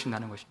벌을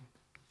주신다는 것입니다.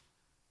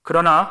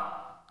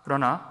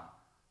 그러나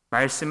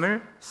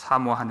말씀을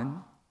사모하는,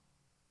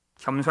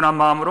 겸손한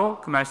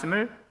마음으로 그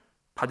말씀을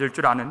받을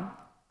줄 아는,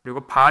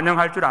 그리고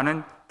반응할 줄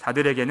아는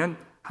자들에게는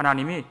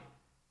하나님이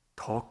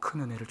더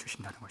큰 은혜를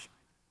주신다는 것입니다.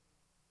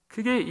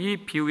 그게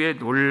이 비유의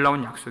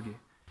놀라운 약속이에요.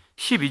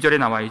 12절에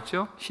나와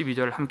있죠.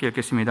 12절 함께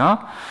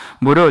읽겠습니다.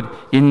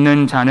 무릇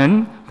있는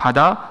자는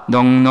받아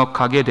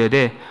넉넉하게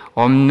되되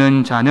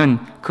없는 자는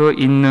그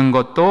있는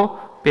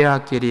것도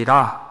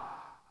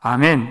빼앗기리라.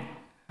 아멘.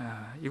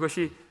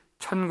 이것이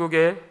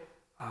천국의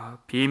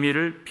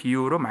비밀을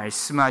비유로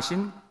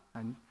말씀하신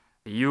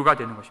이유가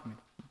되는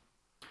것입니다.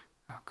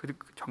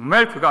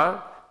 정말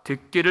그가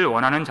듣기를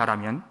원하는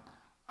자라면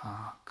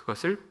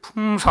그것을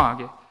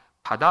풍성하게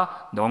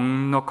받아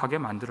넉넉하게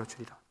만들어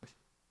주리라.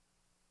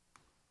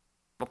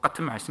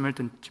 똑같은 말씀을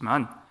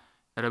듣지만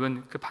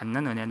여러분, 그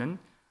받는 은혜는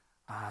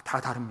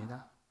다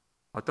다릅니다.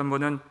 어떤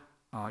분은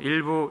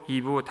 1부,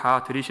 2부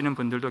다 들으시는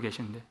분들도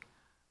계신데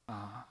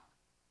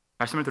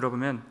말씀을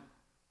들어보면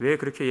왜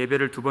그렇게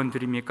예배를 2번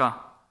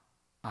드립니까?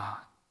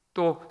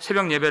 또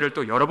새벽 예배를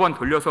또 여러 번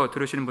돌려서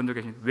들으시는 분도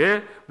계신데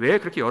왜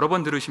그렇게 여러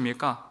번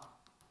들으십니까?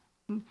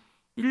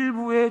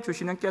 1부에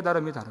주시는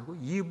깨달음이 다르고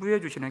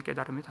 2부에 주시는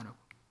깨달음이 다르고,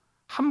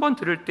 한 번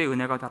들을 때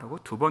은혜가 다르고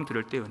 2번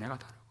들을 때 은혜가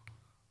다르고,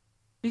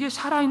 이게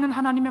살아있는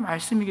하나님의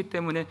말씀이기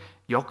때문에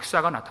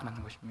역사가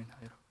나타나는 것입니다,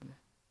 여러분.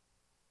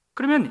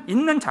 그러면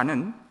있는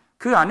자는,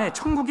 그 안에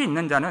천국이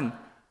있는 자는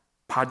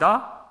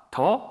받아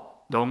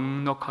더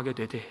넉넉하게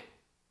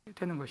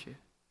되는 것이에요.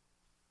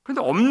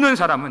 그런데 없는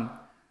사람은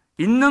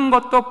있는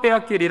것도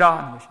빼앗기리라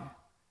하는 것이에요.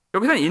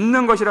 여기서는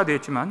있는 것이라 되어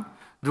있지만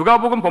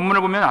누가복음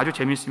본문을 보면 아주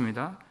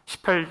재밌습니다.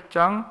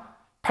 8장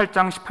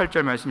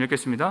 18절 말씀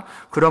읽겠습니다.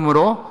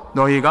 그러므로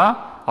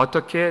너희가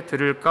어떻게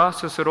들을까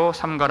스스로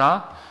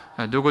삼가라.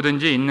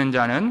 누구든지 있는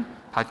자는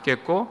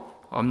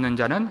받겠고 없는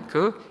자는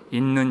그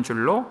있는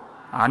줄로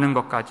아는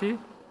것까지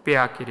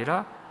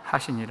빼앗기리라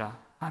하시니라.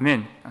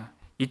 아멘.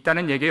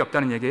 있다는 얘기예요?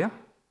 없다는 얘기예요?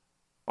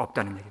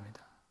 없다는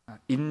얘기입니다.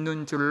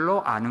 있는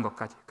줄로 아는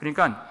것까지.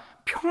 그러니까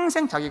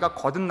평생 자기가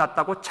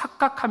거듭났다고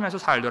착각하면서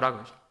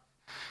살더라고요.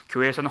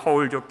 교회에서는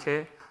허울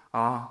좋게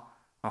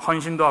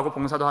헌신도 하고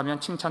봉사도 하면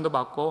칭찬도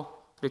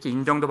받고 이렇게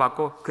인정도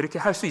받고 그렇게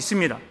할 수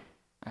있습니다.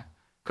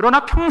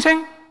 그러나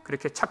평생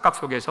그렇게 착각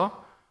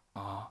속에서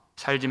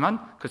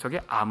살지만 그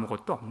속에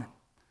아무것도 없는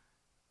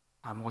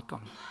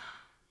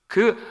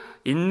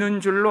그 있는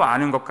줄로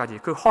아는 것까지,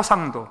 그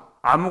허상도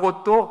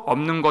아무것도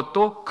없는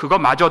것도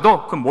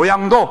그거마저도 그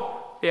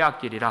모양도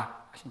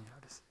빼앗기리라 하시니라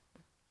그랬어요.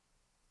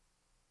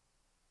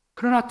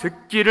 그러나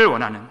듣기를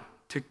원하는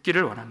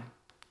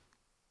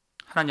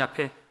하나님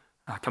앞에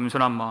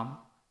겸손한 마음,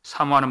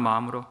 사모하는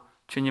마음으로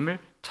주님을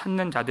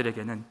찾는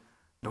자들에게는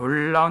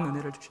놀라운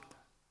은혜를 주신다.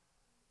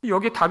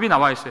 여기 답이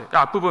나와 있어요.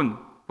 앞부분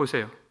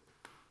보세요.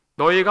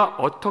 너희가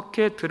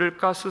어떻게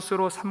들을까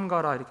스스로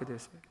삼가라 이렇게 되어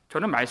있어요.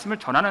 저는 말씀을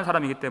전하는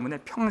사람이기 때문에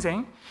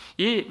평생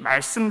이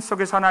말씀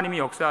속에서 하나님이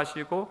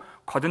역사하시고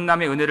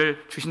거듭남의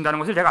은혜를 주신다는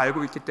것을 제가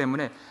알고 있기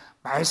때문에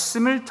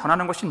말씀을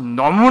전하는 것이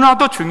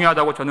너무나도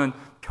중요하다고 저는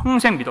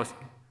평생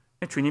믿었습니다.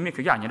 주님이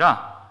그게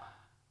아니라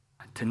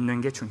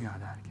듣는 게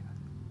중요하다.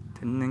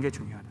 듣는 게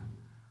중요하다.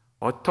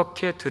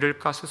 어떻게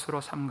들을까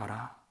스스로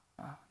삼가라.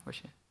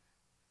 것이.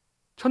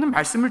 저는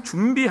말씀을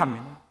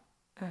준비합니다.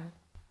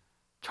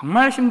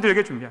 정말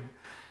힘들게 준비합니다.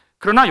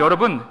 그러나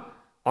여러분,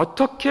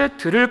 어떻게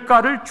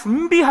들을까를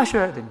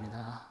준비하셔야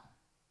됩니다.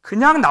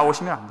 그냥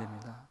나오시면 안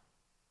됩니다.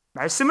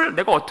 말씀을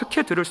내가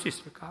어떻게 들을 수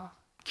있을까?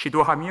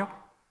 기도하며,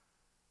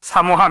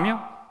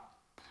 사모하며,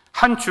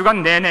 한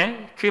주간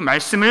내내 그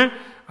말씀을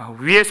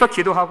위해서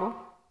기도하고,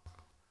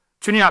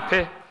 주님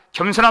앞에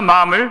겸손한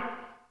마음을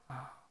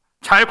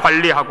잘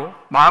관리하고,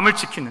 마음을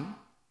지키는,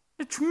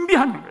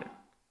 준비하는 거예요.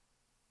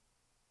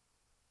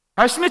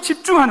 말씀에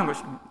집중하는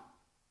것입니다.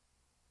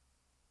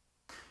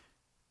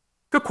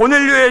 그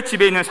고넬료의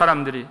집에 있는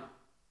사람들이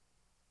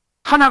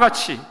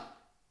하나같이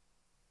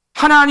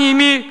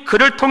하나님이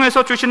그를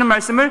통해서 주시는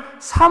말씀을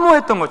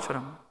사모했던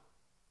것처럼,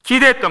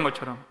 기대했던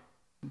것처럼,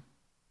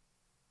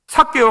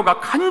 삭개오가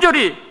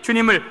간절히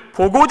주님을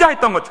보고자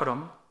했던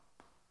것처럼,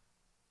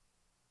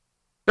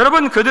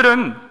 여러분,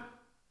 그들은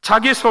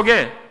자기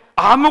속에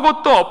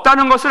아무것도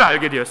없다는 것을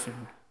알게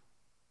되었습니다.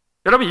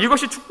 여러분,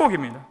 이것이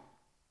축복입니다.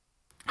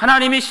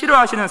 하나님이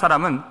싫어하시는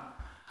사람은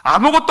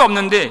아무것도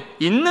없는데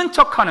있는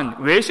척하는,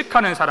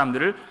 외식하는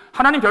사람들을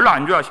하나님 별로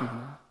안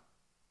좋아하십니다.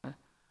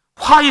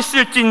 화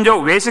있을진저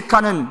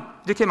외식하는,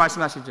 이렇게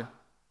말씀하시죠.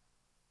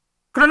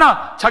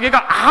 그러나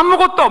자기가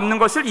아무것도 없는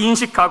것을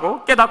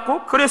인식하고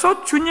깨닫고,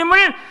 그래서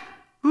주님을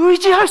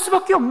의지할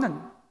수밖에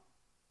없는,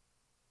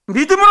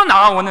 믿음으로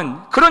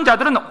나아오는 그런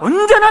자들은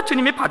언제나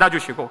주님이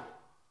받아주시고,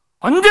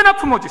 언제나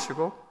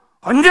품어주시고,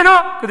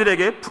 언제나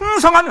그들에게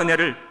풍성한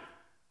은혜를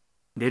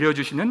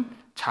내려주시는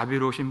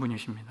자비로우신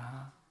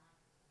분이십니다.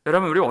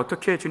 여러분, 우리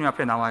어떻게 주님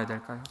앞에 나와야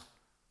될까요?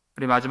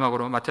 우리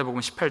마지막으로 마태복음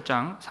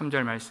 18장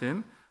 3절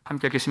말씀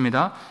함께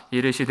읽겠습니다.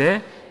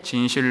 이르시되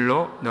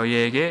진실로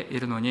너희에게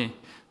이르노니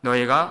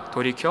너희가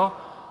돌이켜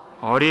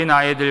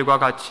어린아이들과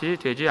같이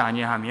되지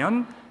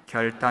아니하면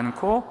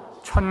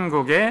결단코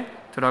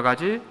천국에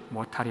들어가지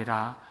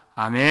못하리라.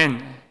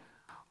 아멘.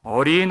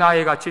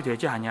 어린아이 같이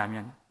되지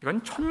아니하면,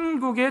 이건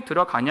천국에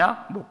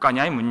들어가냐 못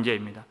가냐의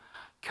문제입니다.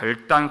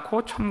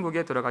 결단코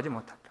천국에 들어가지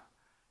못한다.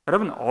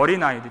 여러분,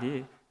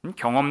 어린아이들이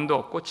경험도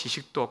없고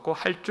지식도 없고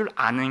할 줄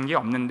아는 게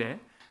없는데,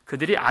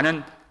 그들이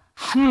아는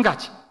한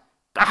가지,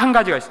 딱 한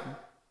가지가 있습니다.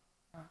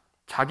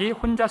 자기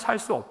혼자 살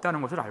수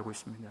없다는 것을 알고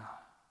있습니다.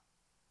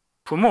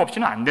 부모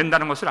없이는 안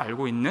된다는 것을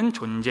알고 있는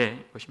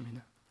존재인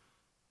것입니다.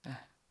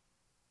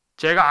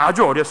 제가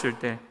아주 어렸을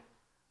때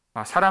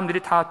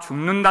사람들이 다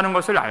죽는다는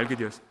것을 알게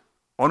되었어요.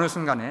 어느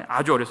순간에,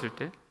 아주 어렸을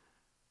때.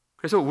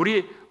 그래서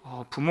우리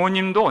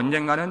부모님도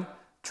언젠가는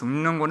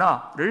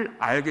죽는구나를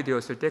알게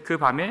되었을 때, 그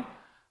밤에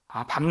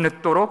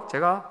밤늦도록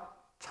제가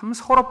참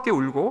서럽게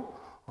울고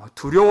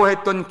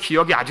두려워했던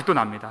기억이 아직도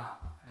납니다.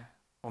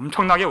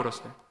 엄청나게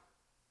울었어요.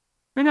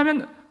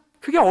 왜냐하면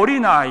그게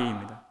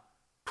어린아이입니다.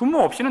 부모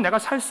없이는 내가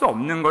살 수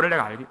없는 것을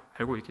내가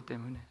알고 있기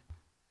때문에.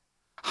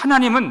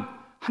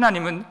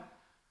 하나님은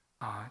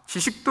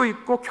지식도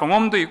있고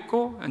경험도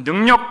있고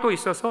능력도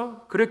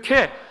있어서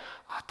그렇게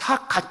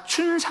다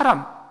갖춘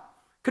사람,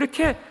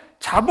 그렇게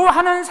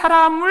자부하는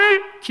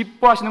사람을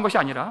기뻐하시는 것이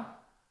아니라,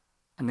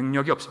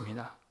 능력이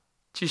없습니다,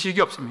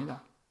 지식이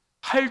없습니다,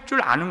 할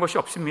줄 아는 것이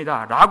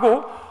없습니다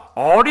라고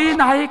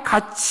어린아이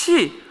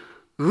같이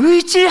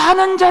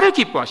의지하는 자를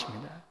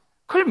기뻐하십니다.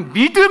 그걸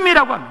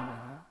믿음이라고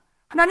합니다.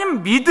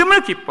 하나님은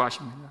믿음을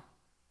기뻐하십니다.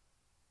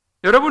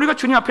 여러분, 우리가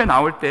주님 앞에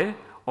나올 때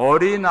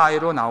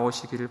어린아이로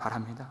나오시기를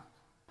바랍니다.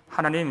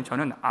 하나님,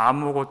 저는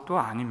아무것도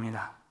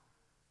아닙니다.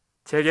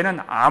 제게는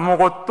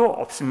아무것도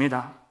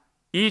없습니다.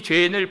 이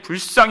죄인을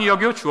불쌍히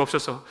여겨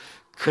주옵소서.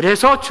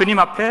 그래서 주님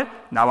앞에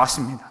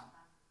나왔습니다.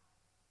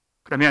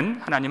 그러면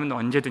하나님은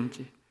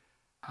언제든지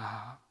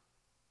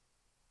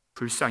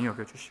불쌍히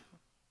여겨주시고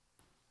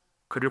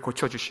그를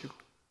고쳐주시고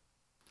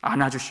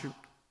안아주시고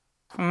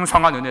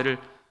풍성한 은혜를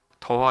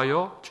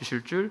더하여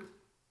주실 줄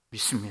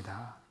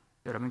믿습니다.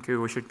 여러분 교회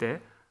오실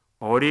때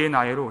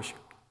어린아이로 오시고,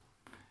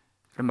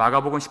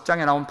 마가복음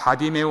 10장에 나온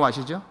바디메오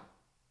아시죠?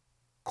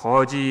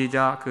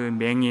 거지이자 그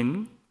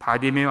맹인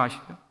바디메오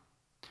아시죠?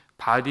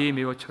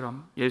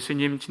 바디메오처럼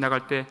예수님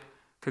지나갈 때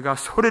그가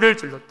소리를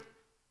질렀다.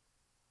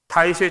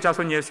 다윗의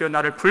자손 예수여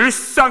나를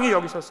불쌍히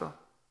여기소서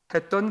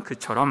했던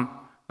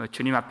그처럼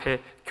주님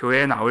앞에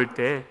교회에 나올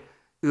때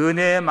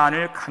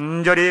은혜만을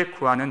간절히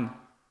구하는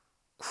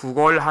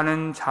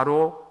구걸하는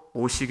자로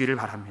오시기를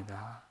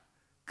바랍니다.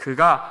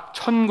 그가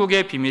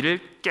천국의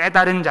비밀을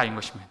깨달은 자인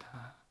것입니다.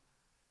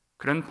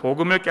 그런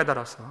복음을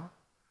깨달아서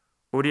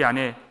우리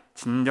안에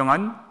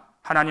진정한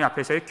하나님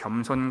앞에서의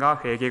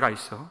겸손과 회개가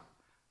있어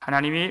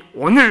하나님이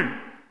오늘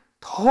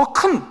더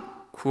큰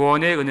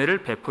구원의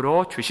은혜를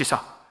베풀어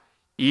주시사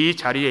이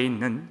자리에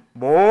있는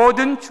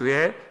모든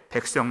주의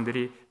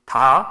백성들이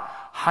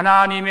다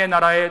하나님의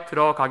나라에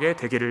들어가게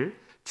되기를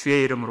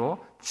주의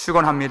이름으로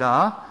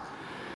축원합니다.